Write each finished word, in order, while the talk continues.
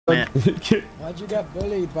man. Why'd you get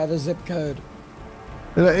bullied by the zip code?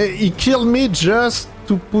 He killed me just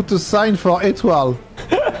to put a sign for Etoiles.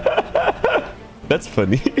 That's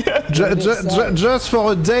funny. Just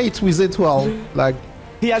for a date with Etoiles. Like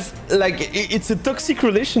he has like it's a toxic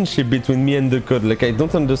relationship between me and the code. Like I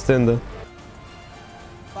don't understand.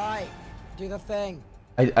 Fight. Do the thing.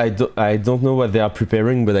 I don't know what they are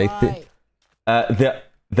preparing, but I think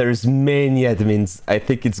there's many admins. I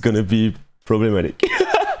think it's gonna be problematic.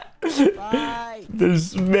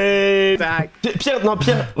 There's many. Pierre, non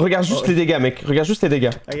Pierre, regarde juste les dégâts, mec. Regarde juste les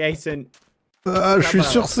dégâts. Okay, so... je suis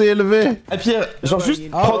sûr c'est élevé. Ah Pierre, genre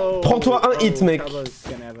juste prends-toi un hit, mec.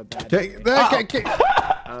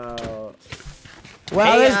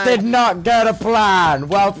 Well, this did not go to plan.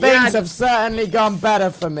 Well, things have certainly gone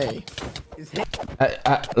better for me.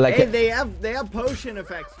 Like hey, they have potion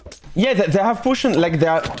effects. Yeah, they have potion. Like they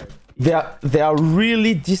are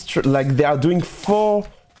really like they are doing four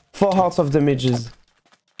hearts of damages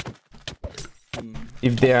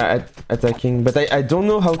if they are attacking. But I don't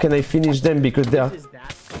know how can I finish them because they are.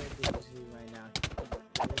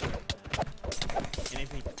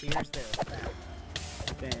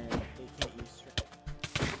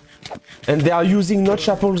 And they are using notch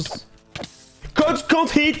apples. Codes can't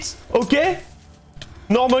hit, okay?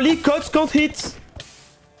 Normally, codes can't hit.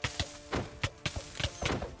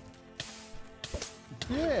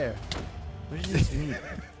 Yeah. What does this mean?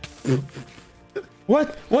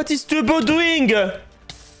 What is Turbo doing? Oh,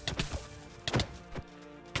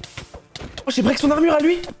 j'ai break son armure à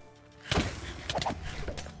lui.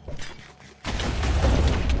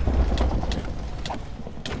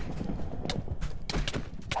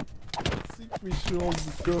 We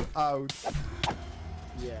should go out.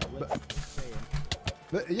 Yeah, let's say it.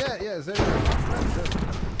 But yeah,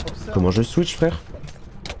 Comment je switch, frère?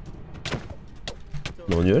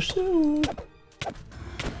 Mais on y va acheter ou?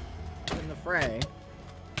 In the fray.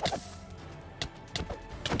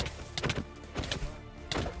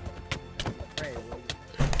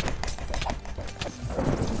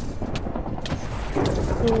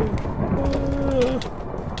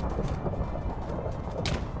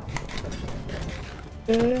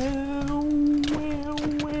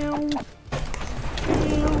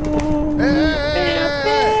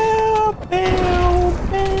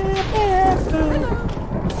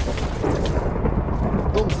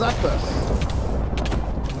 Don't zap us.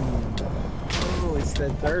 Oh, it's the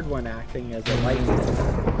third one acting as a lightning.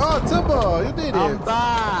 Oh, Turbo, you did it. I'm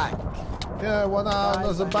back. Yeah,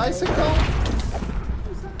 another bicycle?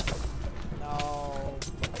 No.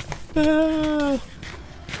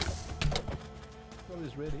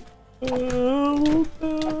 Is ready.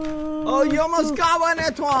 Oh, you almost got one,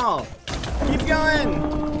 Etoile! Keep going!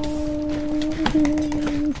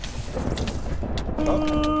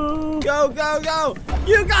 Go, go, go!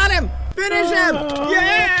 You got him! Finish him!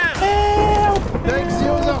 Yeah! Thanks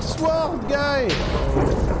the other sword, guy!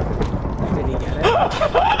 Did he get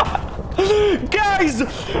it? Guys,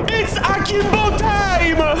 it's Akimbo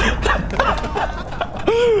time!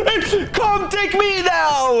 Come take me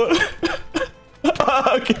now!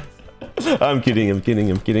 Okay. I'm kidding,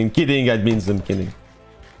 admins, I'm kidding.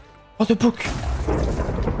 Oh, the book!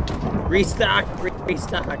 Restock,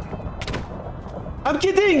 restock. I'm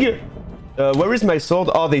kidding! Where is my sword?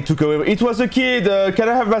 Oh, they took away. It was a kid. Can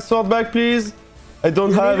I have my sword back, please? I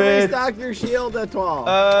don't have it. Restock your shield, Etoile.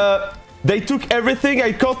 They took everything.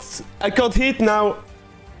 I can't hit now.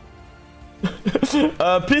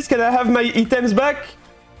 Please, can I have my items back?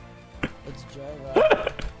 It's Joe.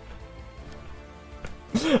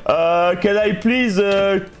 Can I please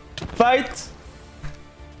fight?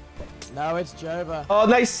 No, it's Joba. Oh,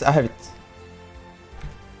 nice. I have it.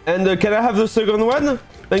 And can I have the second one?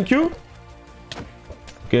 Thank you.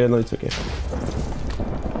 Okay, no, it's okay.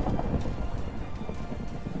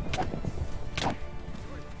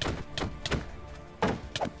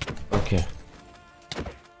 Ok.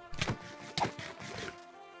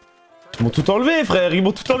 Ils m'ont tout enlevé, frère. Ils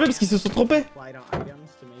m'ont tout enlevé parce qu'ils se sont trompés.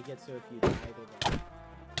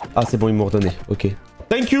 Ah, c'est bon, ils m'ont redonné. Ok.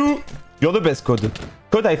 Thank you. You're the best, Code.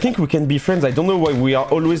 Code, I think we can be friends. I don't know why we are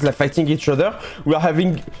always like fighting each other. We are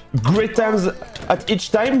having great times at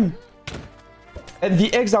each time. And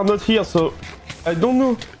the eggs are not here, so I don't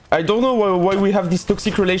know. I don't know why we have this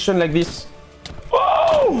toxic relation like this.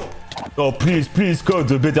 Oh! Oh, please, please,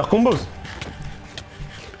 Code, better combos.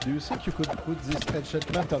 Do you think you could put this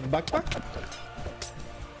enchantment on backpack?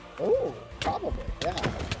 Oh, probably, yeah.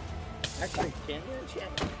 Actually, can you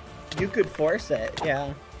enchant? You could force it,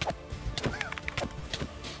 yeah.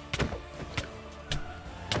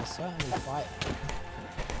 I'll certainly fight.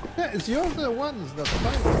 Yeah, it's you're the ones that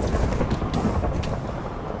fight.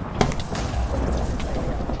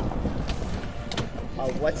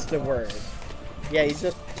 What's the word? Yeah, he's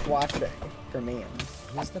just watching for me.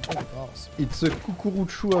 He's the big boss. It's a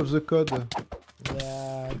cucuruchu of the code.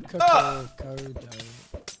 Yeah, code.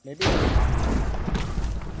 Maybe. So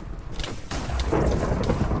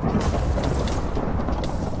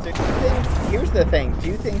do you think, here's the thing. Do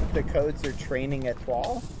you think the codes are training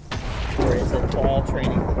Etoile? Or is Etoile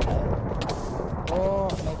training the code? Or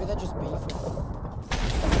maybe they're just beefing.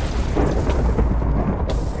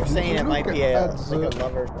 You're saying it might be a, like a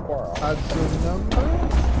lover's quarrel. At the number?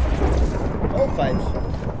 Oh, fudge.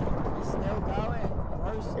 He's still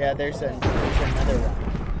going. Yeah, there's another one.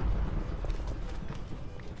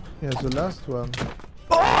 Yeah, the last one.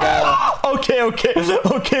 Okay,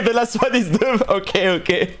 the last one is the...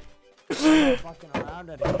 Okay. Fucking around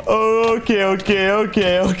at him.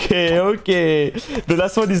 Okay. The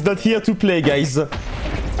last one is not here to play, guys.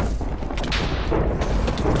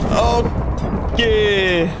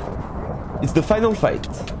 Okay. It's the final fight.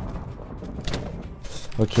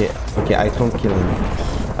 Okay, I can't kill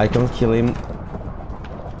him.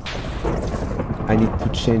 I need to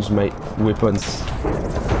change my weapons.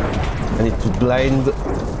 I need to blind.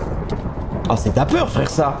 Oh, c'est Dapper, frère,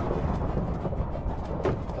 ça.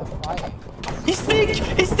 Il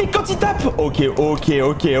stick quand il tape. Ok,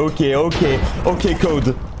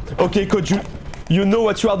 Code. Ok, Code, you know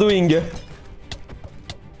what you are doing.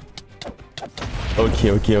 Ok.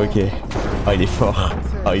 Oh, il est fort.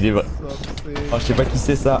 Oh, il est... Oh, je sais pas qui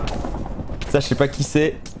c'est ça. Ça, je sais pas qui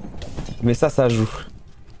c'est. Mais ça joue.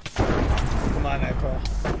 Come on, Etoile.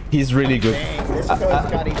 He's really good. Dang, this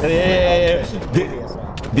code's got even Yeah. previous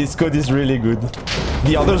one. This code is really good.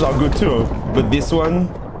 The others are good too, but this one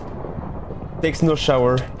takes no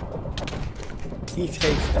shower. He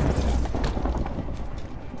takes them.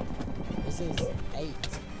 This is 8.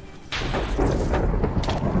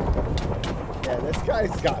 Yeah, this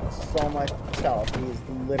guy's got so much health. He's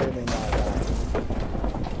literally not dying.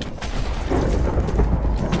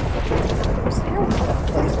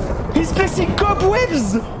 He's placing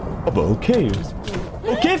cobwebs! Oh, bah okay.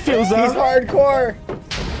 Okay, He's Filza. hardcore.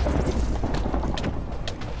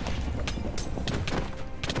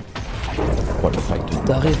 Oh, le fight de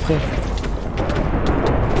taré, frère.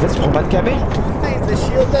 En fait, tu prends pas de KB? Hey, the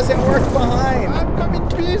shield doesn't work behind. I'm coming,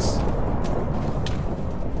 please.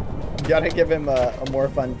 You gotta give him a more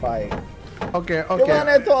fun fight. Okay. Come on,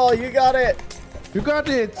 Etoile, you got it. You got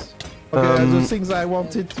it. Okay, the things I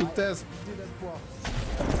wanted to test didn't work.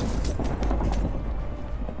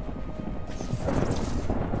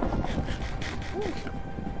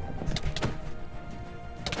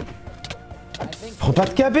 Prends pas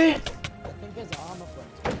de KB? I think his armor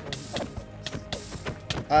breaks.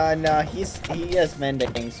 No, he has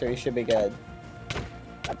mending, so he should be good.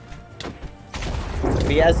 If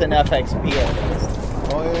he has enough XP at least.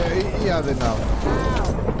 Oh, yeah, he has enough.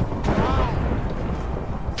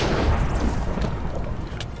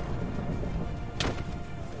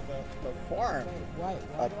 The farm. Wait,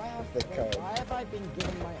 why do I have the code. Why have I been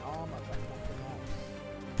given my armor but nothing else?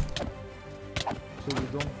 So you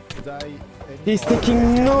don't die. He's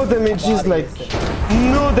taking no damages, like...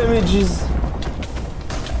 No damages.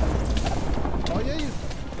 Oh, yeah, you.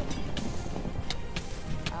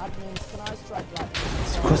 Admins, can I strike like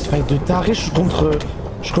C'est quoi ce fight de taré? Je suis contre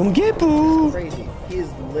Gap ou... Crazy. He is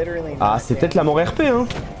literally. Ah, c'est peut-être la mort RP, hein.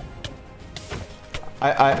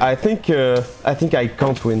 I think I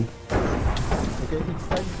can't win. Okay, it's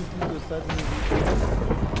time to do the sad music.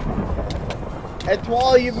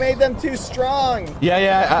 Etoile, you've made them too strong.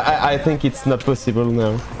 Yeah, I think it's not possible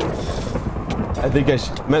now. I think I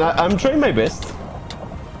should... Man, I'm trying my best.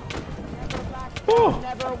 Oh!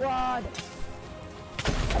 never won.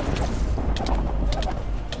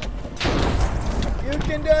 You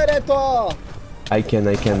can do it, Etoile. I can.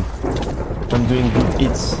 I'm doing good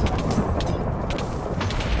hits.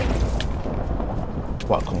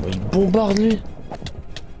 Wow, comment il bombarde lui!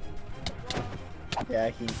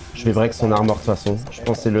 Yeah, Je vais break son armor de toute façon. Je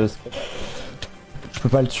pense que c'est le... Je peux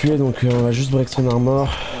pas le tuer donc on va juste break son armor.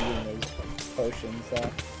 Potions,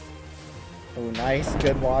 oh, nice.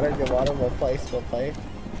 Good water. We'll play.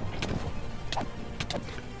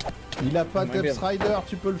 Il a pas Depth Rider,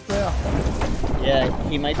 tu peux le faire. Yeah,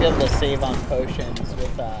 he might be able to save on potions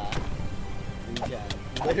with regen.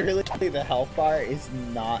 Literally, the health bar is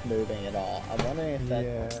not moving at all. I'm wondering if that...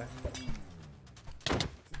 Yeah.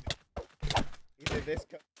 Either this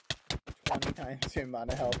 20 times the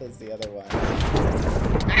amount of health as the other one.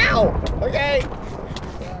 Ow! Okay!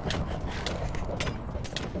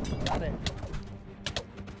 Got it.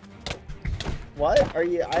 What? Are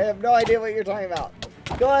you... I have no idea what you're talking about.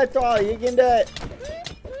 Go ahead, Etoile, you can do it!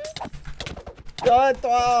 Go ahead,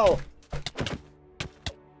 Etoile!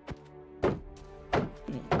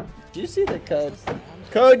 Do you see the code?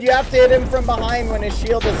 Code, you have to hit him from behind when his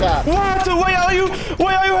shield is up. What? Why are you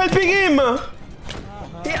helping him?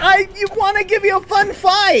 You want to give you a fun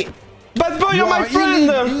fight. Bad boy, you're my friend.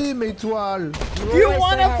 Him, Etoiles. Do you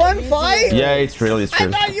want a fun fight? Yeah, it's real. I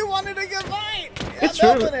thought you wanted a good fight. It's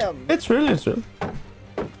real. Him. It's real. It's real.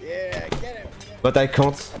 Yeah, get him. But I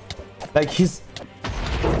can't. Like he's.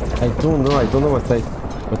 I don't know what I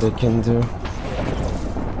can do.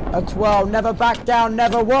 Etoiles, never back down,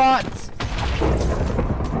 never what?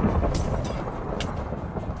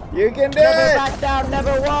 You can do Never it. back down,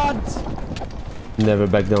 never what? Never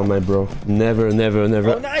back down, my bro. Never.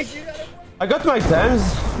 Oh, nice. You got it. I got my times.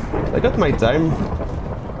 I got my time.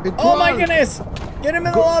 Oh my goodness! Get him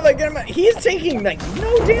in the lava. Get him. He's taking like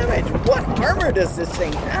no damage. What armor does this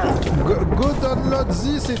thing have? Go download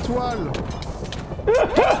this, Etoiles.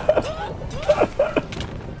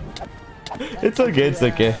 It's okay, it's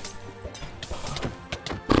okay.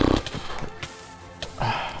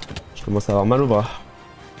 Je commence à avoir mal au bras.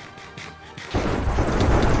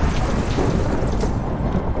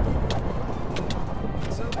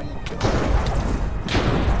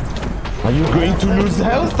 Are you going to lose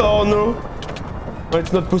health or no? No,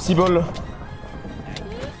 it's not possible.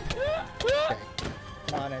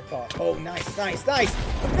 Come on, I thought. Oh, nice. You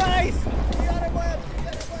got it, Web.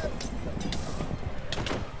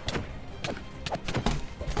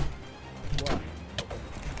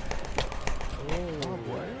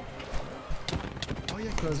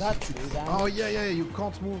 Oh yeah, you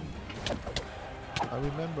can't move. I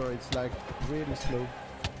remember, it's like really slow.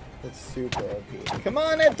 That's super OP. Come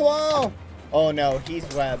on, Etoiles! Oh no, he's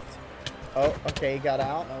webbed. Oh, okay, he got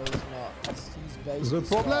out. No, he's not. He's based. The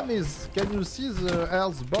problem is, can you see the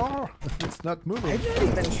health bar? It's not moving. I'm not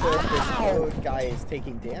even sure if this code guy is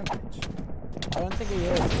taking damage. I don't think he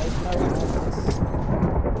is. There's no evidence.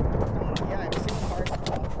 Yeah, I'm seeing hard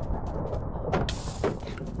stuff.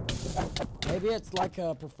 Maybe it's like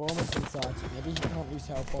a performance anxiety. Maybe he can't lose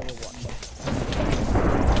health while we're watching.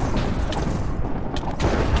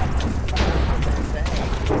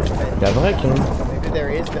 Y'a vrai qu'il Maybe there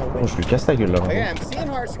is no Oh, win. je lui casse la gueule là. Okay, I'm seeing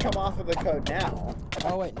hearts come off of the code now.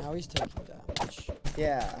 Oh wait, now he's taking damage.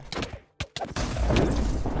 Yeah.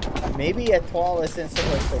 Maybe Etoiles isn't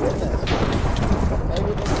supposed to win this.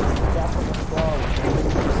 Maybe this is the Dapper control.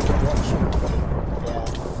 Yeah.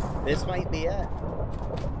 This might be it.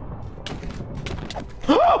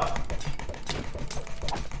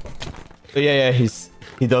 Yeah, he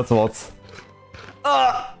does what?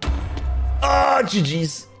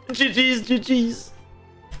 GG's.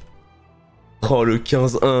 Oh, le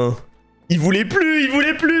 15-1. Il voulait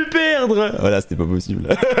plus perdre. Voilà, c'était pas possible.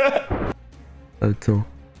 Attends.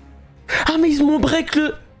 Ah, mais ils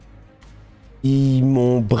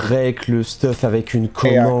m'ont break le stuff avec une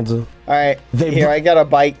commande. Alright, here, I got a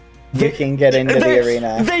bike. You can get into the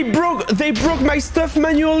arena. They broke my stuff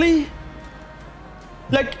manually.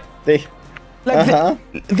 Like they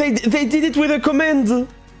did it with a command.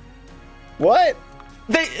 What?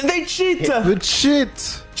 They cheat. The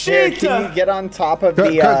cheat. Here, can you get on top of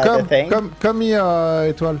the thing? Come here,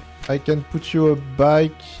 Etoiles. I can put you a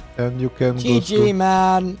bike and you can go GG, through.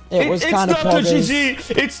 man. It was kind of poggers.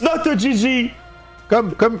 It's not a GG.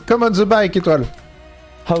 Come on the bike, Etoiles.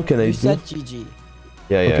 How can I You do? said GG.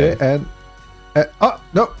 Yeah. Okay, and oh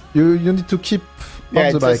no, you need to keep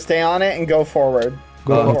on the bike. Just stay on it and go forward.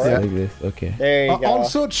 Go for it. Like this. Okay. There you go.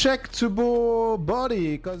 Also check Turbo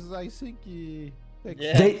body, because I think he.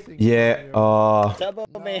 Tubbo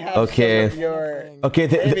may have okay. some of your... Okay.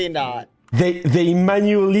 Maybe not. They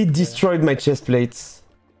manually destroyed my chest plates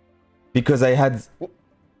because I had.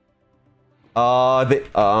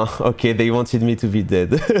 Okay, they wanted me to be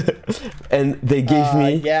dead, and they gave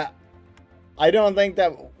me. Yeah, I don't think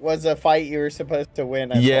that was a fight you were supposed to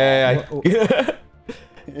win. Yeah.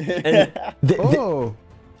 And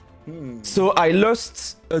so I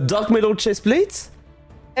lost a dark metal chest plate,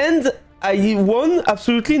 and I won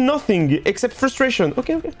absolutely nothing except frustration.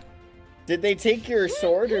 Okay. Did they take your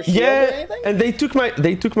sword or shield or anything? And they took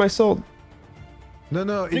my sword.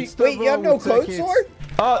 No, it's wait, you have no code sword?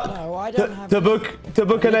 No, I don't have the book,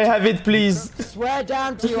 can I have it, please? Swear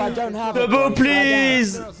down to you, I don't have The it. book,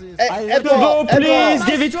 please. Etoiles, please,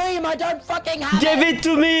 give it. Stream, I don't fucking have Give it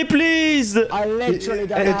to me, please. I literally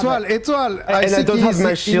don't have it. Etoiles, I don't have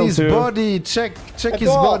my shield in his too. body. Check his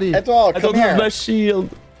body. Etoiles, I don't have my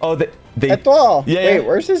shield. Oh, they. Etoiles, Yeah. wait,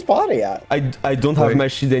 where's his body at? I don't have my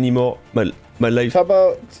shield anymore. My life.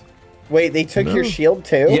 Tubbo, wait, they took your shield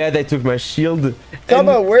too? Yeah, they took my shield.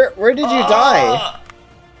 Tubbo, where did you die?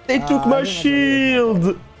 They took my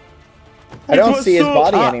shield. I don't see his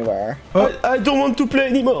body anywhere. I don't want to play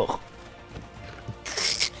anymore.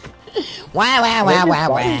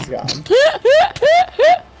 Body's gone.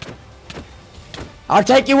 I'll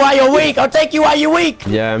take you while you're weak. I'll take you while you're weak.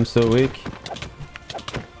 Yeah, I'm so weak.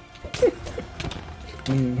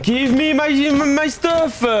 Give me my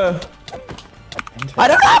stuff! I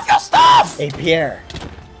don't have your stuff. Hey, Pierre.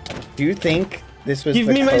 Do you think this was Give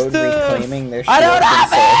the me my code stuff. reclaiming their I don't shield and have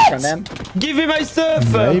sword it! from them? Give me my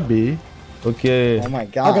stuff! Maybe. Okay. Oh my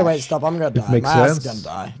god. Okay, wait, stop. I'm gonna die. makes My ass is sense.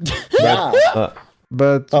 gonna die. Yeah.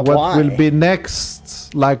 But But what why? will be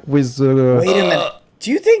next? Like with the... Wait a minute. Do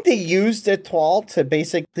you think they used Etoile to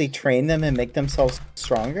basically train them and make themselves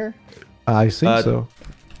stronger? I think so.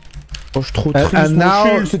 Oh, je suis trop And- triste, and mon now-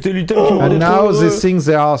 shield, c'était l'item qui me And rendait now trop they heureux. think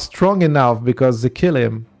they are strong enough because they kill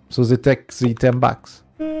him. So they take the item back.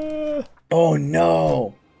 Oh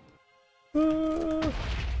no.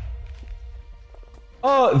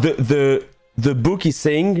 Oh, the book is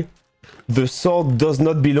saying the sword does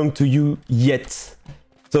not belong to you yet.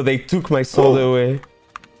 So they took my sword away.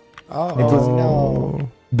 Oh, no.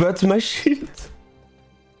 But my shield.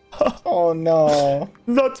 Oh no.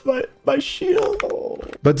 Not my shield.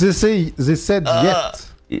 But they said yet.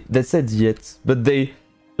 They said yet, but they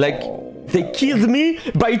they killed me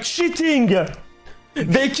by cheating.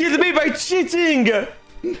 They killed me by cheating.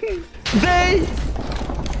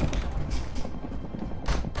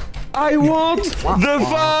 I want the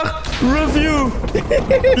VAR review.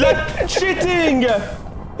 Like cheating.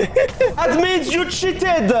 That means you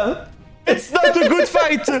cheated. It's not a good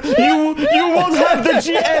fight. You won't have the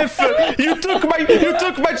GF. You took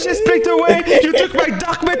my chest plate away. You took my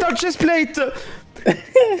dark metal chest plate.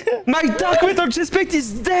 My dark metal chest plate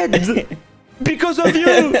is dead because of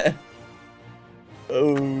you.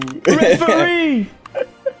 Referee.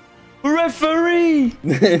 Referee.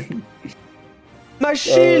 My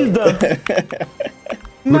shield.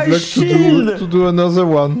 My Good luck shield. to do another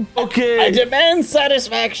one. I Okay. demand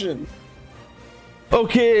satisfaction.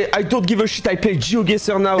 Okay. I don't give a shit. I play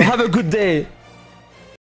GeoGuessr now. Have a good day.